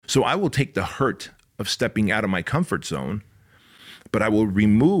So I will take the hurt of stepping out of my comfort zone, but I will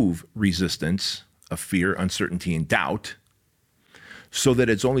remove resistance of fear, uncertainty, and doubt so that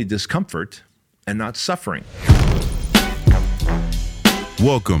it's only discomfort and not suffering.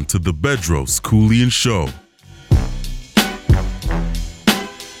 Welcome to the Bedros Keuilian Show.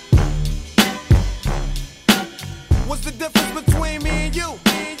 What's the difference between me and you?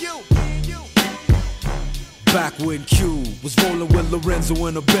 Back when Q was rolling with Lorenzo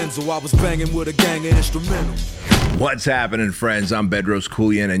in a Benzo, I was banging with a gang of instrumentals. What's happening, friends? I'm Bedros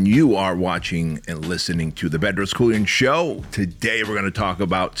Keuilian, and you are watching and listening to the Bedros Keuilian Show. Today, we're going to talk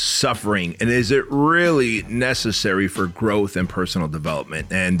about suffering, and is it really necessary for growth and personal development?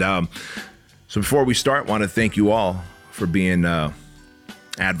 And so before we start, I want to thank you all for being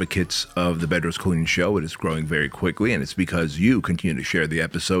advocates of the Bedros Keuilian Show. It is growing very quickly, and it's because you continue to share the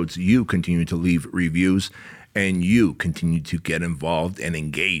episodes, you continue to leave reviews, and you continue to get involved and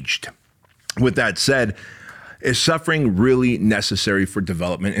engaged. With that said, is suffering really necessary for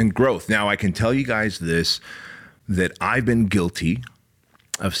development and growth? Now, I can tell you guys this, that I've been guilty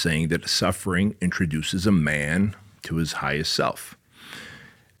of saying that suffering introduces a man to his highest self.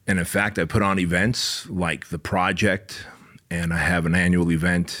 And in fact, I put on events like The Project, and I have an annual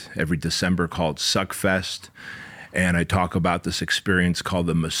event every December called Suckfest. And I talk about this experience called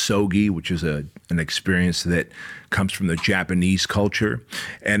the Misogi, which is an experience that comes from the Japanese culture.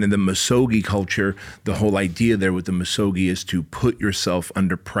 And in the Misogi culture, the whole idea there with the Misogi is to put yourself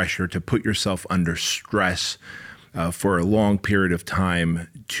under pressure, to put yourself under stress for a long period of time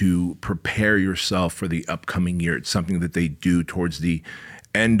to prepare yourself for the upcoming year. It's something that they do towards the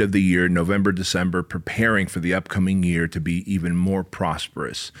end of the year, November, December, preparing for the upcoming year to be even more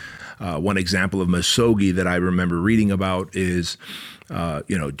prosperous. One example of Misogi that I remember reading about is,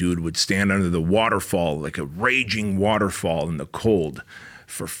 dude would stand under the waterfall, like a raging waterfall in the cold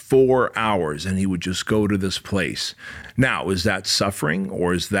for 4 hours, and he would just go to this place. Now, is that suffering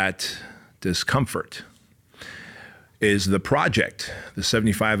or is that discomfort? Is The Project, the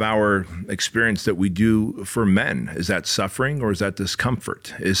 75-hour experience that we do for men, is that suffering or is that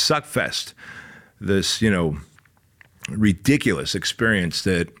discomfort? Is Suckfest, this, ridiculous experience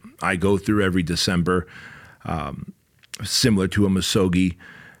that I go through every December, similar to a Misogi,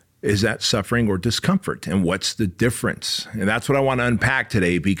 is that suffering or discomfort? And what's the difference? And that's what I want to unpack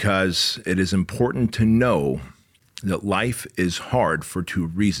today, because it is important to know that life is hard for two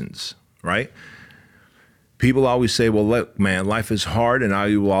reasons, right? People always say, well, look, man, life is hard. And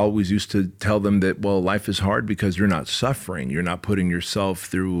I will always used to tell them that, well, life is hard because you're not suffering. You're not putting yourself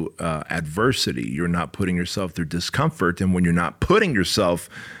through adversity. You're not putting yourself through discomfort. And when you're not putting yourself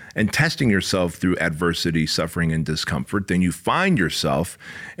and testing yourself through adversity, suffering, and discomfort, then you find yourself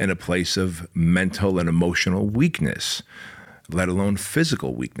in a place of mental and emotional weakness, let alone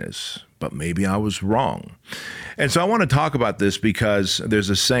physical weakness. But maybe I was wrong. And so I want to talk about this because there's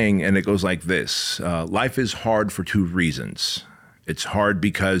a saying, and it goes like this. Life is hard for two reasons. It's hard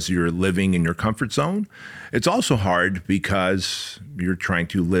because you're living in your comfort zone. It's also hard because you're trying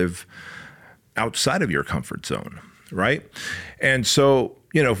to live outside of your comfort zone, right? And so,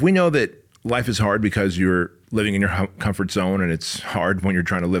 if we know that life is hard because you're living in your comfort zone, and it's hard when you're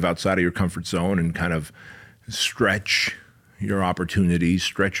trying to live outside of your comfort zone and kind of stretch your opportunities,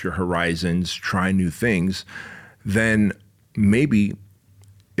 stretch your horizons, try new things, then maybe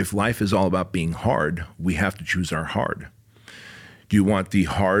if life is all about being hard, we have to choose our hard. Do you want the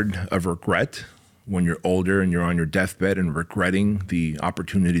hard of regret when you're older and you're on your deathbed and regretting the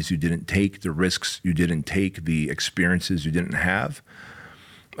opportunities you didn't take, the risks you didn't take, the experiences you didn't have?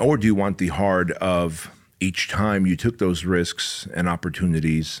 Or do you want the hard of each time you took those risks and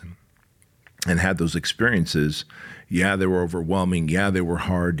opportunities and had those experiences? Yeah, they were overwhelming. Yeah, they were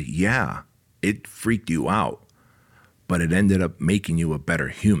hard. Yeah, it freaked you out, but it ended up making you a better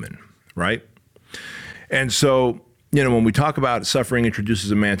human, right? And so, when we talk about suffering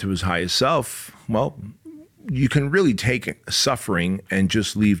introduces a man to his highest self, well, you can really take suffering and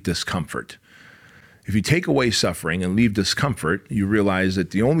just leave discomfort. If you take away suffering and leave discomfort, you realize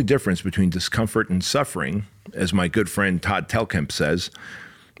that the only difference between discomfort and suffering, as my good friend Todd Telkemp says,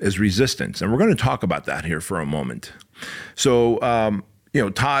 is resistance. And we're going to talk about that here for a moment. So,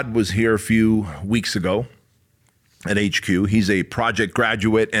 Todd was here a few weeks ago at HQ. He's a project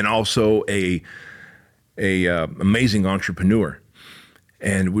graduate and also a amazing entrepreneur.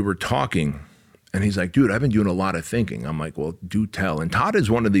 And we were talking, and he's like, dude, I've been doing a lot of thinking. I'm like, well, do tell. And Todd is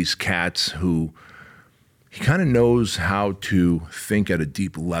one of these cats who he kind of knows how to think at a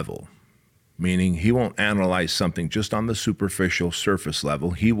deep level. Meaning he won't analyze something just on the superficial surface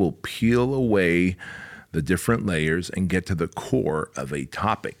level. He will peel away the different layers and get to the core of a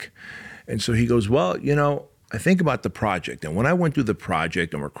topic. And so he goes, well, I think about the project. And when I went through the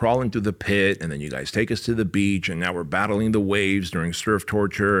project and we're crawling through the pit, and then you guys take us to the beach, and now we're battling the waves during surf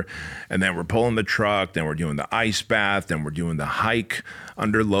torture, and then we're pulling the truck, then we're doing the ice bath, then we're doing the hike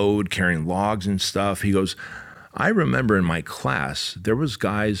under load, carrying logs and stuff. He goes, I remember in my class, there was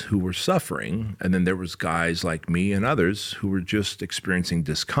guys who were suffering, and then there was guys like me and others who were just experiencing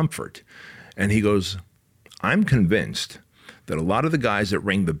discomfort. And he goes, I'm convinced that a lot of the guys that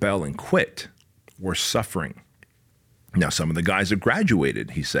rang the bell and quit were suffering. Now, some of the guys that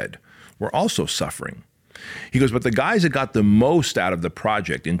graduated, he said, were also suffering. He goes, but the guys that got the most out of the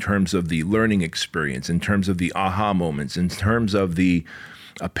project in terms of the learning experience, in terms of the aha moments, in terms of the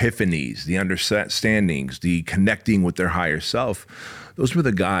epiphanies, the understandings, the connecting with their higher self, those were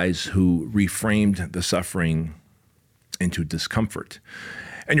the guys who reframed the suffering into discomfort.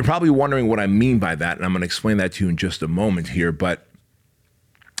 And you're probably wondering what I mean by that, and I'm going to explain that to you in just a moment here. But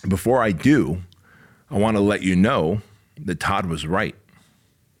before I do, I want to let you know that Todd was right.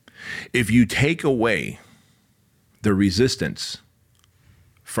 If you take away the resistance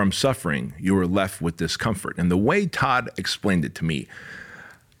from suffering, you are left with discomfort. And the way Todd explained it to me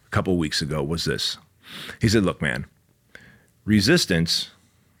a couple of weeks ago was this. He said, look, man, resistance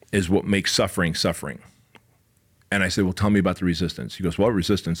is what makes suffering suffering. And I said, well, tell me about the resistance. He goes, well,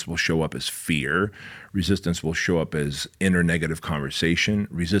 resistance will show up as fear. Resistance will show up as inner negative conversation.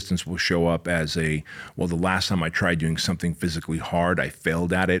 Resistance will show up as the last time I tried doing something physically hard, I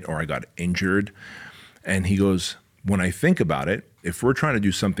failed at it or I got injured. And he goes, when I think about it, if we're trying to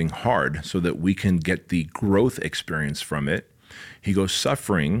do something hard so that we can get the growth experience from it, he goes,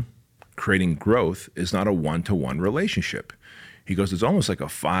 suffering, creating growth is not a 1-to-1 relationship. He goes, it's almost like a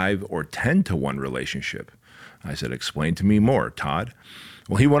 5 or 10-to-1 relationship. I said, explain to me more, Todd.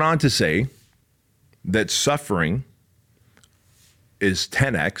 Well, he went on to say that suffering is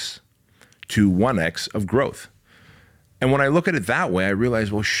 10x to 1x of growth. And when I look at it that way, I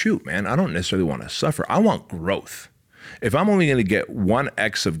realize, well, shoot, man, I don't necessarily want to suffer. I want growth. If I'm only going to get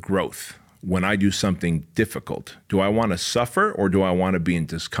 1x of growth when I do something difficult, do I want to suffer or do I want to be in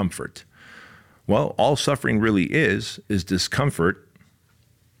discomfort? Well, all suffering really is discomfort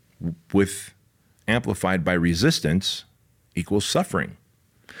with amplified by resistance equals suffering.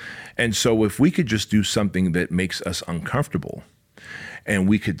 And so if we could just do something that makes us uncomfortable and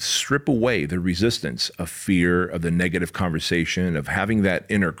we could strip away the resistance of fear, of the negative conversation, of having that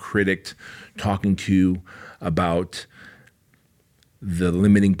inner critic talking to you about the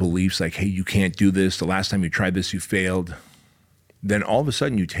limiting beliefs like, hey, you can't do this. The last time you tried this, you failed. Then all of a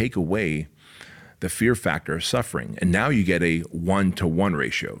sudden you take away the fear factor of suffering. And now you get a 1-to-1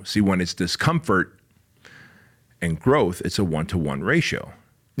 ratio. See, when it's discomfort and growth, it's a 1-to-1 ratio.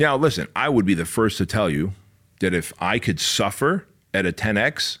 Now, listen, I would be the first to tell you that if I could suffer at a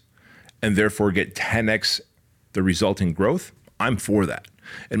 10x and therefore get 10x the resulting growth, I'm for that.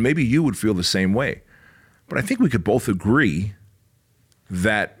 And maybe you would feel the same way. But I think we could both agree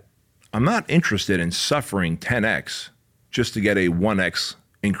that I'm not interested in suffering 10x just to get a 1x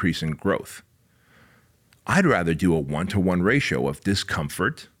increase in growth. I'd rather do a 1-to-1 ratio of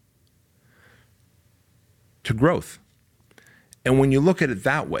discomfort to growth. And when you look at it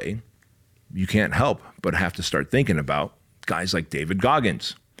that way, you can't help but have to start thinking about guys like David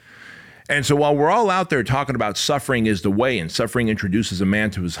Goggins. And so while we're all out there talking about suffering is the way and suffering introduces a man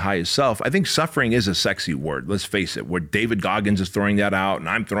to his highest self, I think suffering is a sexy word. Let's face it, where David Goggins is throwing that out and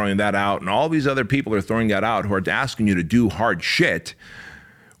I'm throwing that out and all these other people are throwing that out who are asking you to do hard shit.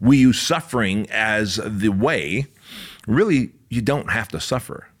 We use suffering as the way. Really, you don't have to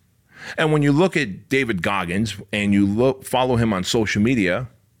suffer. And when you look at David Goggins and you follow him on social media,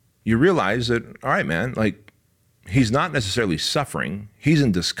 you realize that, all right, man, like he's not necessarily suffering. He's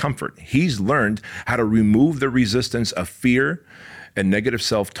in discomfort. He's learned how to remove the resistance of fear and negative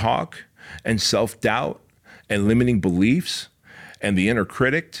self-talk and self-doubt and limiting beliefs and the inner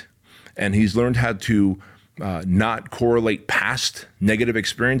critic. And he's learned how to not correlate past negative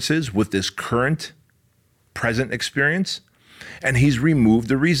experiences with this current present experience. And he's removed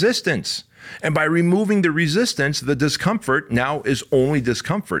the resistance. And by removing the resistance, the discomfort now is only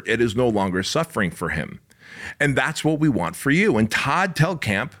discomfort. It is no longer suffering for him. And that's what we want for you. And Todd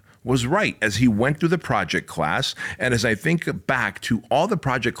Telkamp was right as he went through the project class. And as I think back to all the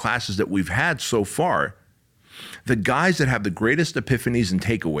project classes that we've had so far, the guys that have the greatest epiphanies and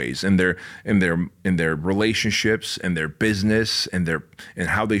takeaways in their relationships and their business and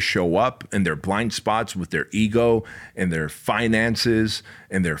how they show up and their blind spots with their ego and their finances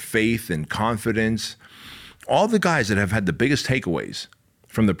and their faith and confidence, all the guys that have had the biggest takeaways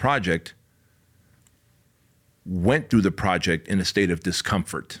from the project went through the project in a state of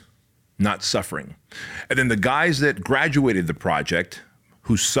discomfort, not suffering. And then the guys that graduated the project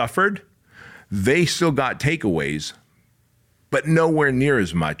who suffered, they still got takeaways, but nowhere near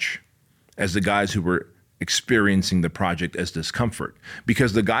as much as the guys who were experiencing the project as discomfort.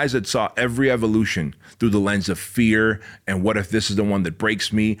 Because the guys that saw every evolution through the lens of fear and what if this is the one that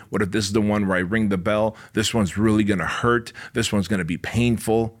breaks me? What if this is the one where I ring the bell? This one's really gonna hurt. This one's gonna be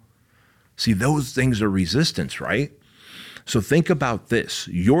painful. See, those things are resistance, right? So think about this.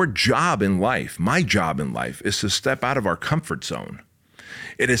 Your job in life, my job in life, is to step out of our comfort zone.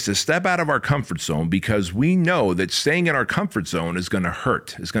 It is to step out of our comfort zone because we know that staying in our comfort zone is going to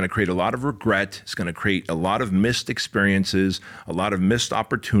hurt. It's going to create a lot of regret. It's going to create a lot of missed experiences, a lot of missed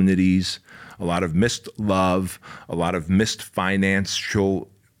opportunities, a lot of missed love, a lot of missed financial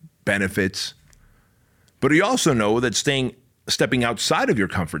benefits. But you also know that stepping outside of your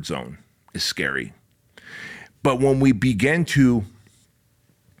comfort zone is scary. But when we begin to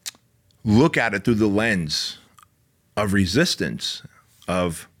look at it through the lens of resistance,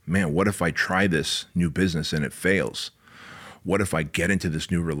 of, man, what if I try this new business and it fails? What if I get into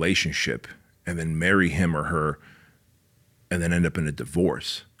this new relationship and then marry him or her and then end up in a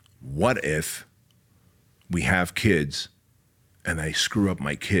divorce? What if we have kids and I screw up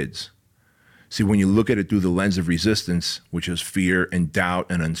my kids? See, when you look at it through the lens of resistance, which is fear and doubt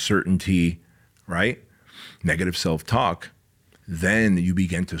and uncertainty, right? Negative self-talk, then you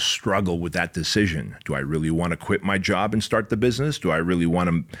begin to struggle with that decision. Do I really want to quit my job and start the business? Do I really want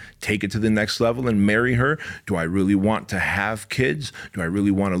to take it to the next level and marry her? Do I really want to have kids? Do I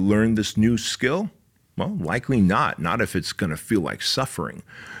really want to learn this new skill? Well, likely not if it's going to feel like suffering.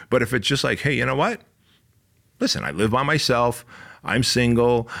 But if it's just like, hey, you know what? Listen, I live by myself. I'm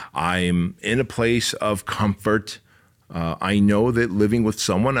single. I'm in a place of comfort. I know that living with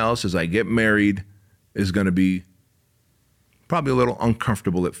someone else as I get married is going to be probably a little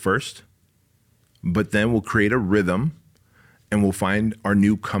uncomfortable at first, but then we'll create a rhythm and we'll find our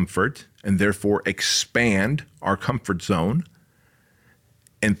new comfort and therefore expand our comfort zone.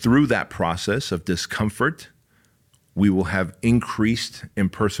 And through that process of discomfort, we will have increased in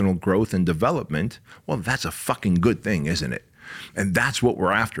personal growth and development. Well, that's a fucking good thing, isn't it? And that's what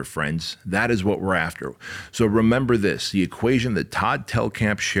we're after, friends. That is what we're after. So remember this, the equation that Todd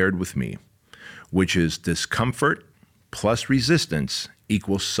Telkamp shared with me, which is discomfort plus resistance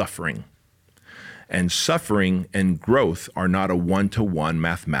equals suffering. And suffering and growth are not a one-to-one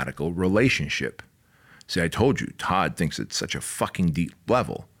mathematical relationship. See, I told you, Todd thinks it's such a fucking deep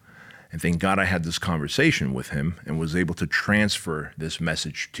level. And thank God I had this conversation with him and was able to transfer this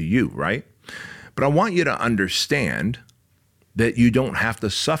message to you, right? But I want you to understand that you don't have to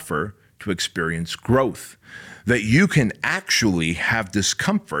suffer to experience growth, that you can actually have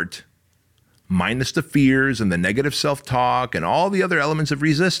discomfort minus the fears and the negative self-talk and all the other elements of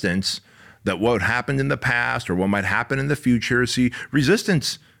resistance that what happened in the past or what might happen in the future. See,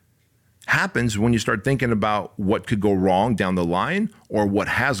 resistance happens when you start thinking about what could go wrong down the line or what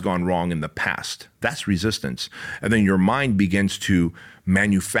has gone wrong in the past. That's resistance. And then your mind begins to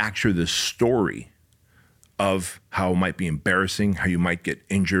manufacture this story of how it might be embarrassing, how you might get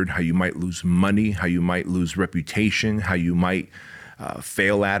injured, how you might lose money, how you might lose reputation, how you might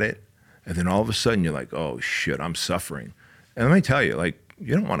fail at it. And then all of a sudden you're like, oh shit, I'm suffering. And let me tell you, like,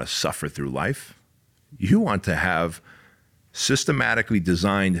 you don't want to suffer through life. You want to have systematically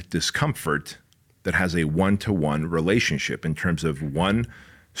designed discomfort that has a one-to-one relationship in terms of one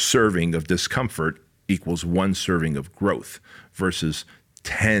serving of discomfort equals one serving of growth versus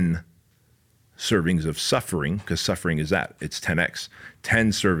 10 servings of suffering, because suffering is that, it's 10x. 10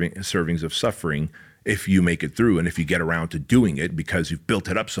 servings of suffering if you make it through and if you get around to doing it because you've built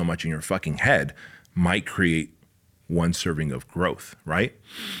it up so much in your fucking head, might create one serving of growth, right?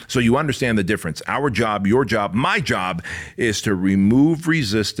 So you understand the difference. Our job, your job, my job is to remove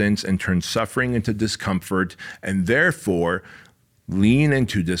resistance and turn suffering into discomfort and therefore lean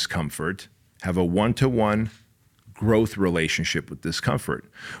into discomfort, have a one-to-one growth relationship with discomfort,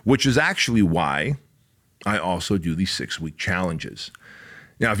 which is actually why I also do these 6-week challenges.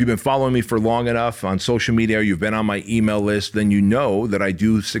 Now, if you've been following me for long enough on social media, or you've been on my email list, then you know that I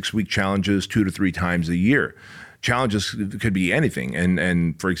do 6-week challenges 2 to 3 times a year. Challenges could be anything.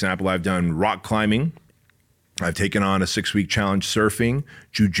 And for example, I've done rock climbing. I've taken on a 6-week challenge surfing,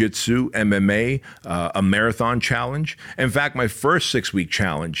 jiu-jitsu, MMA, a marathon challenge. In fact, my first 6-week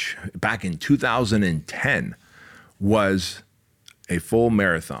challenge back in 2010 was a full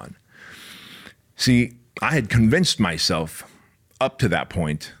marathon. See, I had convinced myself up to that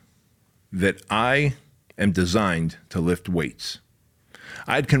point that I am designed to lift weights.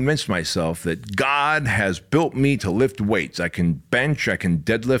 I had convinced myself that God has built me to lift weights. I can bench, I can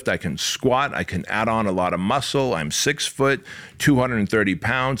deadlift, I can squat, I can add on a lot of muscle. I'm 6 foot, 230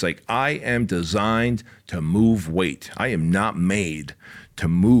 pounds. Like, I am designed to move weight. I am not made to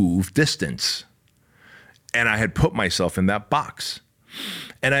move distance. And I had put myself in that box.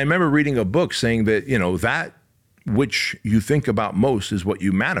 And I remember reading a book saying that, that which you think about most is what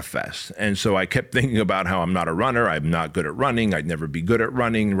you manifest. And so I kept thinking about how I'm not a runner. I'm not good at running. I'd never be good at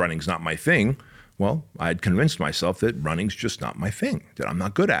running. Running's not my thing. Well, I had convinced myself that running's just not my thing, that I'm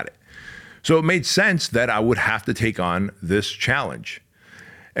not good at it. So it made sense that I would have to take on this challenge.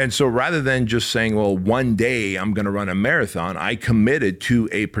 And so rather than just saying, well, one day I'm going to run a marathon, I committed to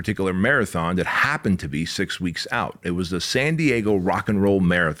a particular marathon that happened to be 6 weeks out. It was the San Diego Rock and Roll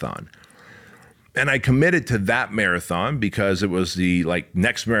Marathon. And I committed to that marathon because it was the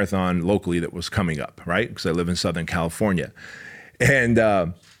next marathon locally that was coming up, right? Because I live in Southern California. And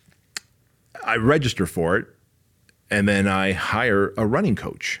I register for it, and then I hire a running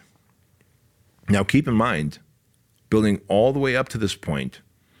coach. Now, keep in mind, building all the way up to this point,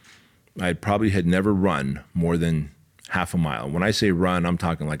 I probably had never run more than half a mile. When I say run, I'm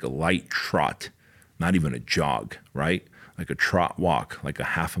talking like a light trot, not even a jog, right? Like a trot walk, like a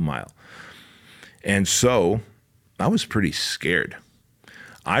half a mile. And so I was pretty scared.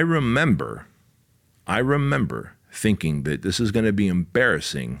 I remember thinking that this is going to be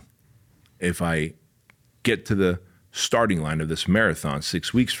embarrassing if I get to the starting line of this marathon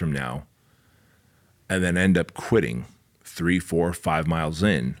 6 weeks from now and then end up quitting 3, 4, 5 miles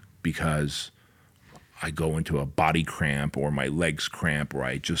in because I go into a body cramp or my legs cramp or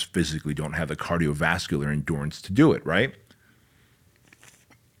I just physically don't have the cardiovascular endurance to do it, right?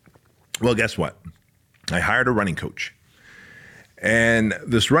 Well, guess what? I hired a running coach. And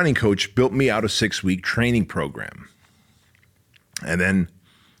this running coach built me out a 6-week training program. And then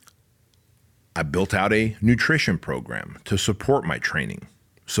I built out a nutrition program to support my training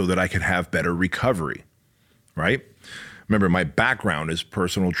so that I could have better recovery, right? Remember, my background is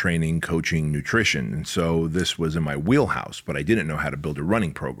personal training, coaching, nutrition. And so this was in my wheelhouse, but I didn't know how to build a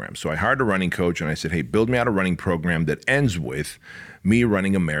running program. So I hired a running coach and I said, hey, build me out a running program that ends with me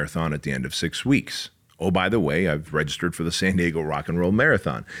running a marathon at the end of 6 weeks. Oh, by the way, I've registered for the San Diego Rock and Roll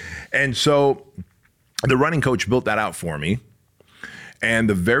Marathon. And so the running coach built that out for me. And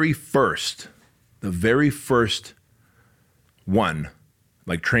the very first one,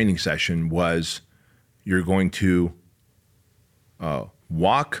 training session was you're going to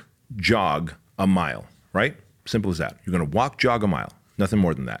walk, jog a mile, right? Simple as that. You're going to walk, jog a mile, nothing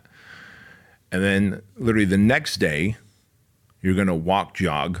more than that. And then literally the next day, you're going to walk,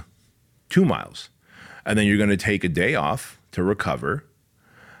 jog 2 miles. And then you're going to take a day off to recover.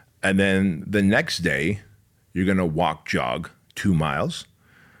 And then the next day, you're going to walk, jog 2 miles.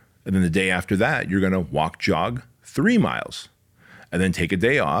 And then the day after that, you're going to walk, jog 3 miles. And then take a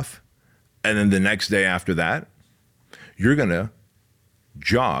day off. And then the next day after that, you're going to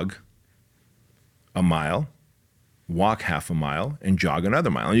jog a mile, walk half a mile, and jog another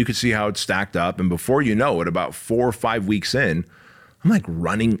mile. And you can see how it's stacked up. And before you know it, about 4 or 5 weeks in, I'm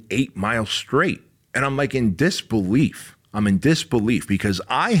running 8 miles straight. And I'm in disbelief. I'm in disbelief because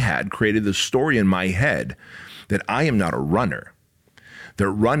I had created the story in my head that I am not a runner, that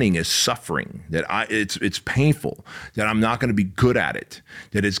running is suffering, that it's painful, that I'm not going to be good at it,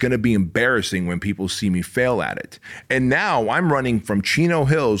 that it's going to be embarrassing when people see me fail at it. And now I'm running from Chino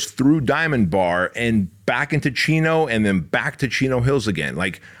Hills through Diamond Bar and back into Chino and then back to Chino Hills again.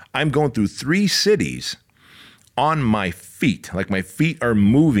 I'm going through 3 cities on my feet. My feet are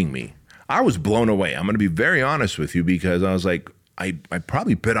moving me. I was blown away. I'm going to be very honest with you because I was I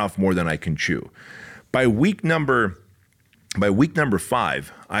probably bit off more than I can chew. By week number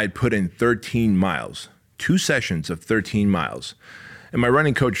 5, I had put in 13 miles, 2 sessions of 13 miles. And my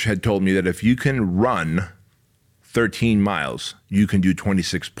running coach had told me that if you can run 13 miles, you can do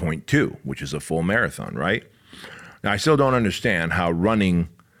 26.2, which is a full marathon, right? Now, I still don't understand how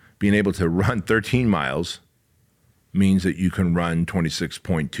being able to run 13 miles means that you can run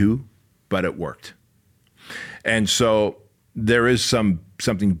 26.2, but it worked. And so there is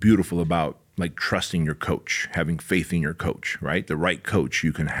something beautiful about trusting your coach, having faith in your coach, right? The right coach,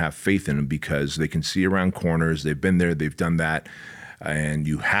 you can have faith in them because they can see around corners. They've been there, they've done that, and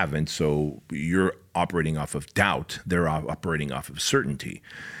you haven't. So you're operating off of doubt. They're operating off of certainty.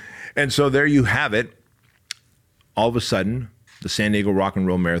 And so there you have it. All of a sudden, the San Diego Rock and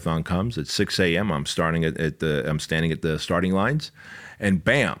Roll Marathon comes at 6 a.m. I'm standing at the starting lines, and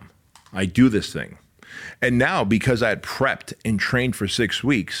bam, I do this thing. And now, because I had prepped and trained for 6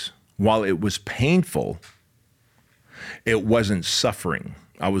 weeks, while it was painful, It wasn't suffering.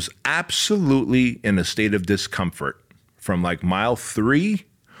 I was absolutely in a state of discomfort from like mile 3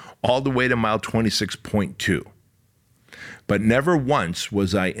 all the way to mile 26.2. But never once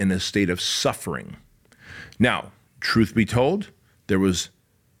was I in a state of suffering. Now, truth be told, there was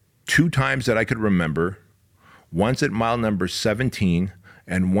 2 times that I could remember, once at mile number 17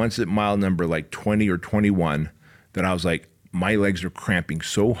 and once at mile number like 20 or 21, that I was like, my legs are cramping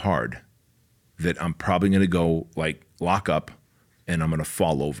so hard that I'm probably going to go like lock up and I'm going to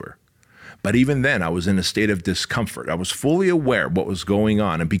fall over. But even then, I was in a state of discomfort. I was fully aware what was going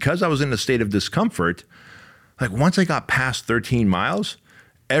on. And because I was in a state of discomfort, like once I got past 13 miles,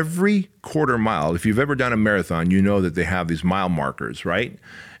 every quarter mile, if you've ever done a marathon, you know that they have these mile markers, right?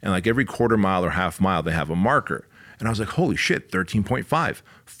 And like every quarter mile or half mile, they have a marker. And I was like, holy shit, 13.5,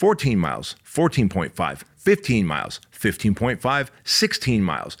 14 miles, 14.5, 15 miles, 15.5, 16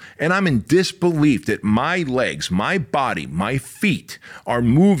 miles. And I'm in disbelief that my legs, my body, my feet are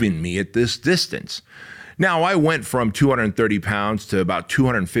moving me at this distance. Now, I went from 230 pounds to about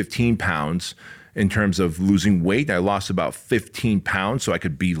 215 pounds in terms of losing weight. I lost about 15 pounds so I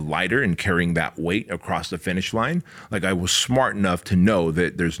could be lighter and carrying that weight across the finish line. Like I was smart enough to know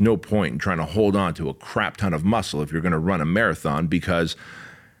that there's no point in trying to hold on to a crap ton of muscle if you're going to run a marathon because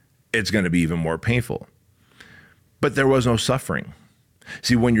it's going to be even more painful. But there was no suffering.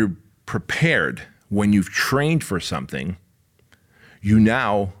 See, when you're prepared, when you've trained for something, you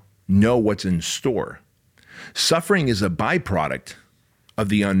now know what's in store. Suffering is a byproduct of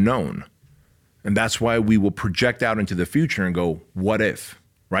the unknown. And that's why we will project out into the future and go, what if,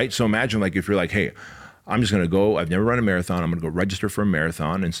 right? So imagine like if you're like, hey, I'm just going to go, I've never run a marathon. I'm going to go register for a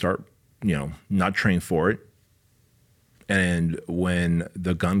marathon and start, not train for it. And when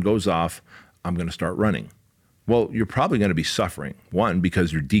the gun goes off, I'm going to start running. Well, you're probably going to be suffering. One,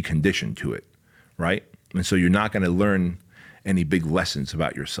 because you're deconditioned to it, right? And so you're not going to learn any big lessons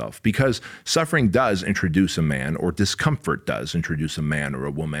about yourself because suffering does introduce a man, or discomfort does introduce a man or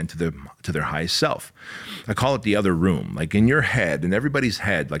a woman to their highest self. I call it the other room. Like in your head, in everybody's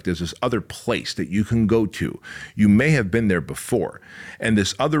head, like there's this other place that you can go to. You may have been there before. And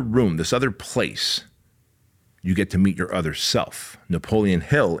this other room, this other place, you get to meet your other self. Napoleon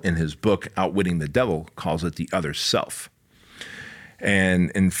Hill, in his book, Outwitting the Devil, calls it the other self. And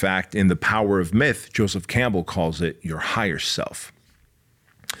in fact, in The Power of Myth, Joseph Campbell calls it your higher self.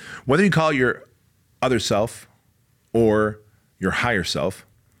 Whether you call it your other self or your higher self,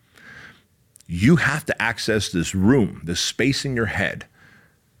 you have to access this room, this space in your head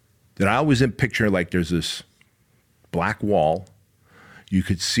that I always picture like there's this black wall. You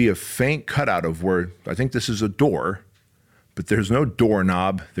could see a faint cutout of where, I think this is a door, but there's no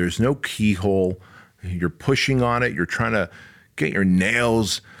doorknob, there's no keyhole. You're pushing on it, you're trying to get your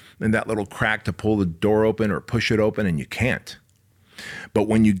nails in that little crack to pull the door open or push it open, and you can't. But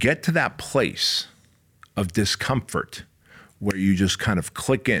when you get to that place of discomfort where you just kind of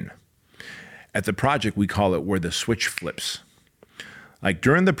click in, at the project we call it where the switch flips. Like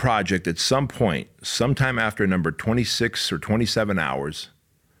during the project, at some point, sometime after number 26 or 27 hours,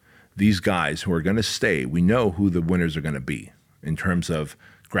 these guys who are going to stay, we know who the winners are going to be in terms of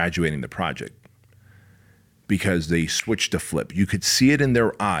graduating the project, because they switched to flip. You could see it in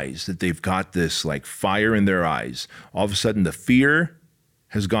their eyes that they've got this like fire in their eyes. All of a sudden, the fear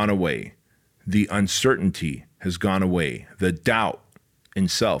has gone away. The uncertainty has gone away. The doubt in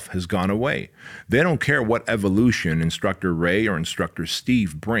self has gone away. They don't care what evolution Instructor Ray or Instructor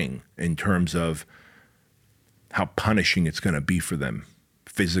Steve bring in terms of how punishing it's going to be for them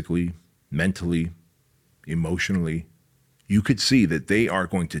physically, mentally, emotionally. You could see that they are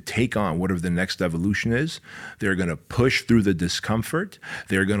going to take on whatever the next evolution is. They're going to push through the discomfort.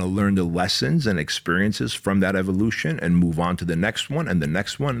 They're going to learn the lessons and experiences from that evolution and move on to the next one and the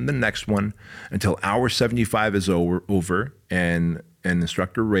next one and the next one until hour 75 is over and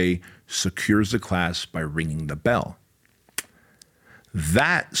Instructor Ray secures the class by ringing the bell.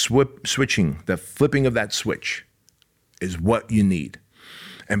 That switching, the flipping of that switch is what you need.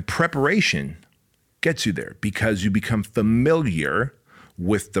 And preparation gets you there because you become familiar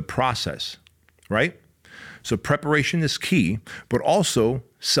with the process, right? So preparation is key, but also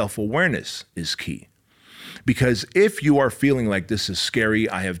self-awareness is key. Because if you are feeling like this is scary,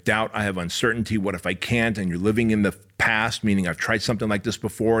 I have doubt, I have uncertainty, what if I can't, and you're living in the past, meaning I've tried something like this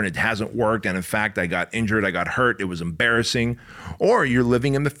before and it hasn't worked, and in fact, I got injured, I got hurt, it was embarrassing, or you're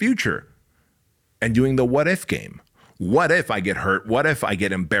living in the future and doing the what if game. What if I get hurt? What if I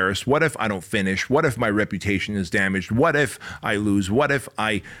get embarrassed? What if I don't finish? What if my reputation is damaged? What if I lose? What if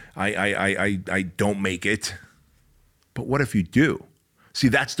I don't make it? But what if you do? See,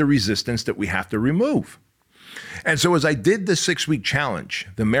 that's the resistance that we have to remove. And so as I did the 6-week challenge,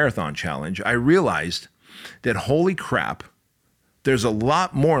 the marathon challenge, I realized that holy crap, there's a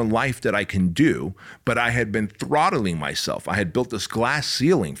lot more in life that I can do, but I had been throttling myself. I had built this glass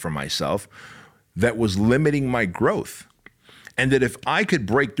ceiling for myself that was limiting my growth. And that if I could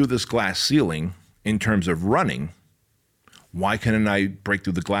break through this glass ceiling in terms of running, why couldn't I break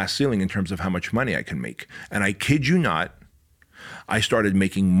through the glass ceiling in terms of how much money I can make? And I kid you not, I started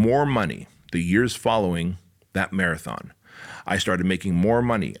making more money the years following that marathon. I started making more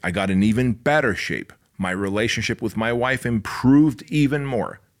money. I got in even better shape. My relationship with my wife improved even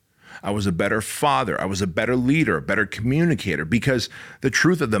more. I was a better father. I was a better leader, a better communicator, because the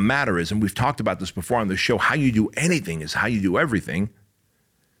truth of the matter is, and we've talked about this before on the show, how you do anything is how you do everything.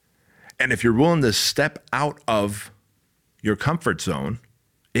 And if you're willing to step out of your comfort zone,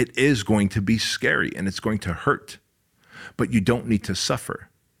 it is going to be scary and it's going to hurt, but you don't need to suffer.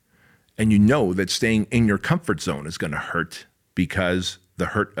 And you know that staying in your comfort zone is going to hurt, because the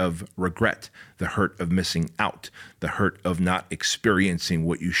hurt of regret, the hurt of missing out, the hurt of not experiencing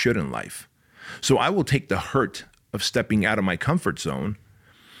what you should in life. So I will take the hurt of stepping out of my comfort zone,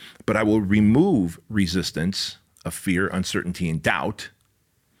 but I will remove resistance of fear, uncertainty, and doubt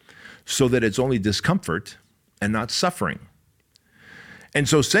so that it's only discomfort and not suffering. And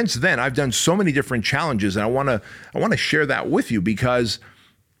so since then, I've done so many different challenges, and I want to share that with you, because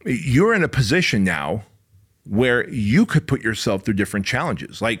you're in a position now where you could put yourself through different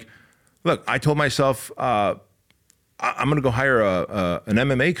challenges. Like, look, I told myself, I'm going to go hire an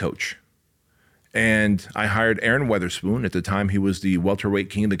MMA coach. And I hired Aaron Weatherspoon. At the time, he was the welterweight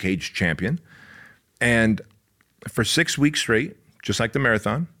King of the Cage champion. And for 6 weeks straight, just like the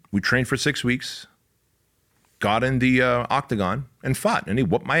marathon, we trained for 6 weeks, got in the octagon and fought. And he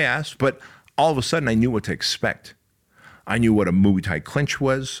whooped my ass. But all of a sudden, I knew what to expect. I knew what a Muay Thai clinch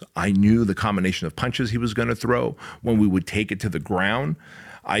was. I knew the combination of punches he was going to throw when we would take it to the ground.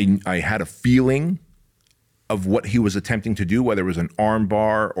 I had a feeling of what he was attempting to do, whether it was an arm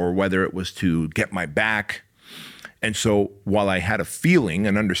bar or whether it was to get my back. And so while I had a feeling,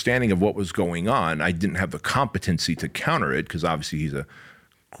 an understanding of what was going on, I didn't have the competency to counter it, because obviously he's a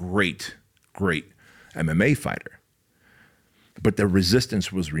great, great MMA fighter. But the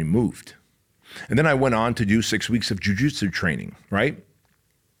resistance was removed. And then I went on to do 6 weeks of jiu-jitsu training, right?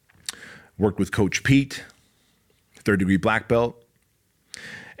 Worked with Coach Pete, third-degree black belt.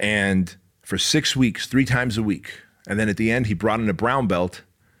 And for 6 weeks, 3 times a week. And then at the end, he brought in a brown belt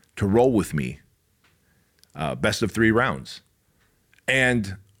to roll with me, best of 3 rounds.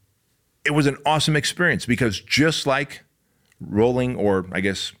 And it was an awesome experience, because just like rolling, or I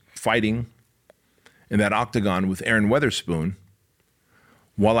guess fighting in that octagon with Aaron Weatherspoon,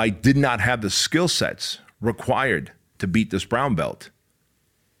 while I did not have the skill sets required to beat this brown belt,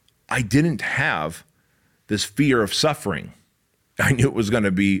 I didn't have this fear of suffering. I knew it was going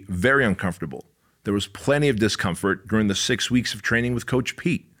to be very uncomfortable. There was plenty of discomfort during the 6 weeks of training with Coach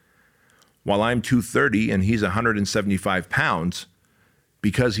Pete. While I'm 230 and he's 175 pounds,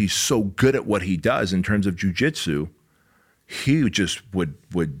 because he's so good at what he does in terms of jiu-jitsu, he just would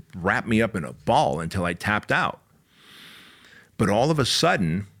wrap me up in a ball until I tapped out. But all of a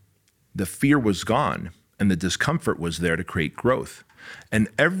sudden, the fear was gone and the discomfort was there to create growth. And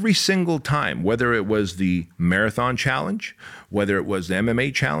every single time, whether it was the marathon challenge, whether it was the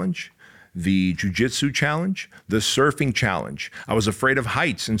MMA challenge, the jiu-jitsu challenge, the surfing challenge, I was afraid of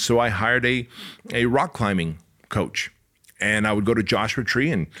heights. And so I hired a rock climbing coach. And I would go to Joshua Tree,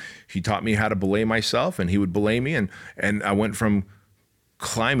 and he taught me how to belay myself, and he would belay me. And I went from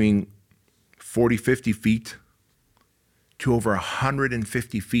climbing 40, 50 feet to over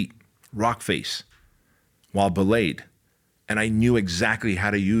 150 feet rock face while belayed. And I knew exactly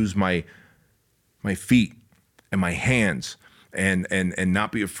how to use my feet and my hands and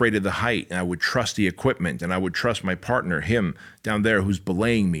not be afraid of the height. And I would trust the equipment, and I would trust my partner, him down there who's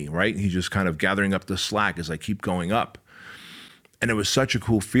belaying me, right? He's just kind of gathering up the slack as I keep going up. And it was such a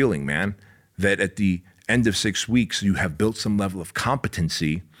cool feeling, man, that at the end of 6 weeks, you have built some level of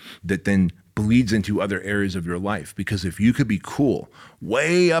competency that then bleeds into other areas of your life. Because if you could be cool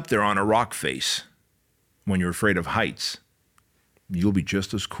way up there on a rock face when you're afraid of heights, you'll be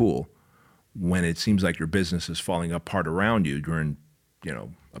just as cool when it seems like your business is falling apart around you during,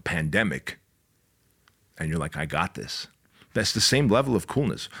 a pandemic. And you're like, I got this. That's the same level of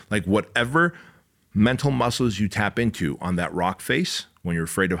coolness. Like whatever mental muscles you tap into on that rock face when you're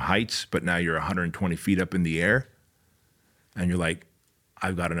afraid of heights, but now you're 120 feet up in the air, and you're like,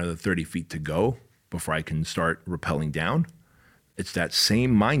 I've got another 30 feet to go before I can start rappelling down. It's that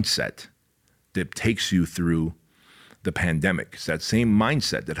same mindset that takes you through the pandemic. It's that same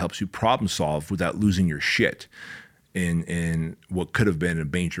mindset that helps you problem solve without losing your shit in what could have been a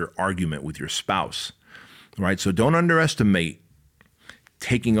major argument with your spouse, right? So don't underestimate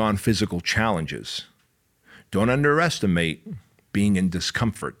taking on physical challenges. Don't underestimate being in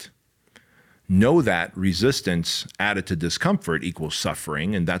discomfort. Know that resistance added to discomfort equals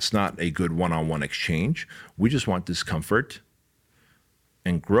suffering, and that's not a good one-on-one exchange. We just want discomfort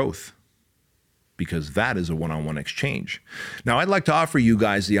and growth, because that is a one-on-one exchange. Now, I'd like to offer you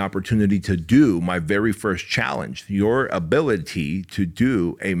guys the opportunity to do my very first challenge, your ability to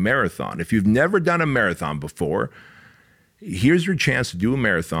do a marathon. If you've never done a marathon before, here's your chance to do a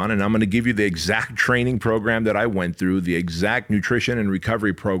marathon, and I'm going to give you the exact training program that I went through, the exact nutrition and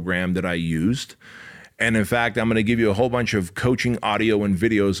recovery program that I used. And in fact, I'm going to give you a whole bunch of coaching audio and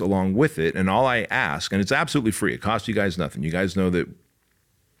videos along with it. And all I ask, and it's absolutely free, it costs you guys nothing. You guys know that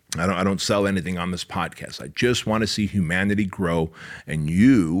I don't sell anything on this podcast. I just want to see humanity grow and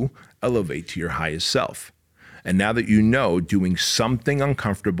you elevate to your highest self. And now that you know doing something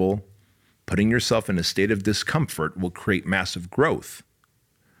uncomfortable, putting yourself in a state of discomfort will create massive growth,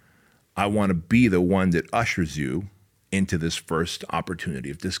 I want to be the one that ushers you into this first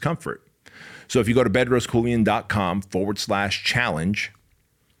opportunity of discomfort. So if you go to bedroskoulian.com/challenge,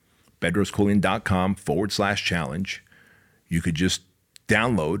 bedroskoulian.com/challenge, you could just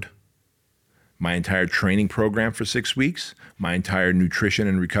download my entire training program for 6 weeks, my entire nutrition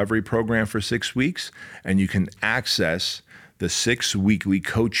and recovery program for 6 weeks, and you can access the 6 weekly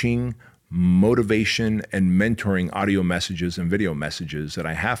coaching, motivation, and mentoring audio messages and video messages that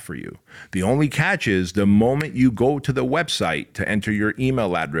I have for you. The only catch is the moment you go to the website to enter your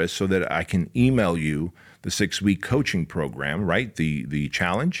email address so that I can email you the 6-week coaching program, right? The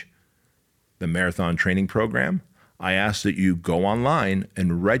challenge, the marathon training program, I ask that you go online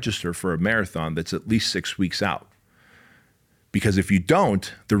and register for a marathon that's at least 6 weeks out. Because if you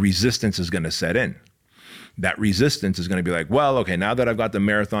don't, the resistance is going to set in. That resistance is going to be like, well, okay, now that I've got the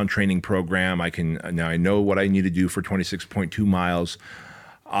marathon training program, I know what I need to do for 26.2 miles.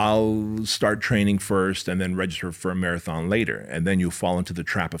 I'll start training first and then register for a marathon later. And then you fall into the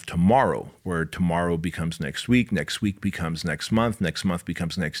trap of tomorrow, where tomorrow becomes next week becomes next month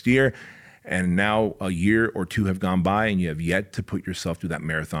becomes next year. And now a year or two have gone by and you have yet to put yourself through that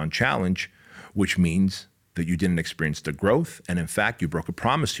marathon challenge, which means that you didn't experience the growth. And in fact, you broke a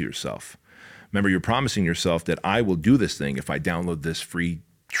promise to yourself. Remember, you're promising yourself that I will do this thing if I download this free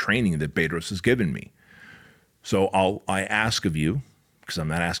training that Bedros has given me. So I ask of you, because I'm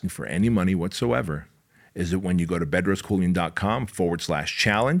not asking for any money whatsoever, is that when you go to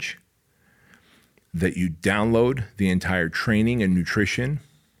bedroskoulian.com/challenge, that you download the entire training and nutrition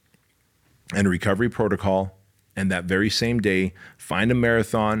and recovery protocol, and that very same day, find a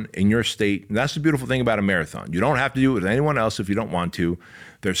marathon in your state. And that's the beautiful thing about a marathon. You don't have to do it with anyone else if you don't want to.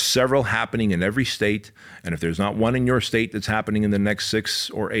 There's several happening in every state, and if there's not one in your state that's happening in the next 6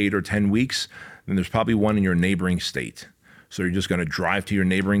 or 8 or 10 weeks, then there's probably one in your neighboring state. So you're just going to drive to your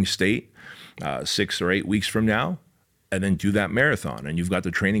neighboring state 6 or 8 weeks from now, and then do that marathon, and you've got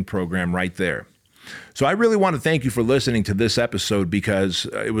the training program right there. So I really want to thank you for listening to this episode, because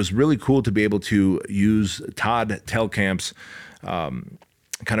it was really cool to be able to use Todd Telkamp's kind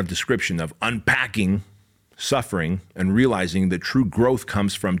of description of unpacking suffering and realizing that true growth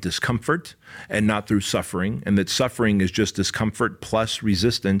comes from discomfort and not through suffering, and that suffering is just discomfort plus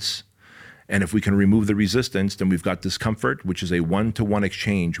resistance. And if we can remove the resistance, then we've got discomfort, which is a one-to-one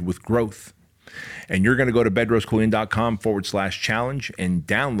exchange with growth. And you're going to go to bedroskoulian.com/challenge and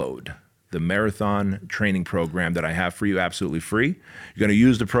download the marathon training program that I have for you absolutely free. You're going to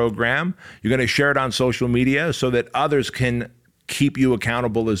use the program. You're going to share it on social media so that others can keep you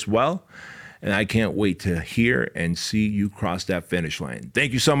accountable as well. And I can't wait to hear and see you cross that finish line.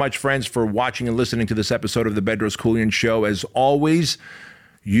 Thank you so much, friends, for watching and listening to this episode of the Bedros Koulian Show. As always,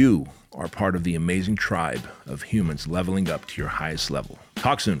 you are part of the amazing tribe of humans leveling up to your highest level.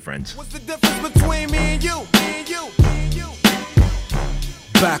 Talk soon, friends. What's the difference between me and you?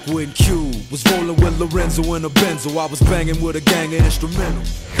 Back when Q was rolling with Lorenzo in a Benzo, I was banging with a gang of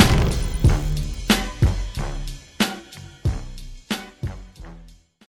instrumentals.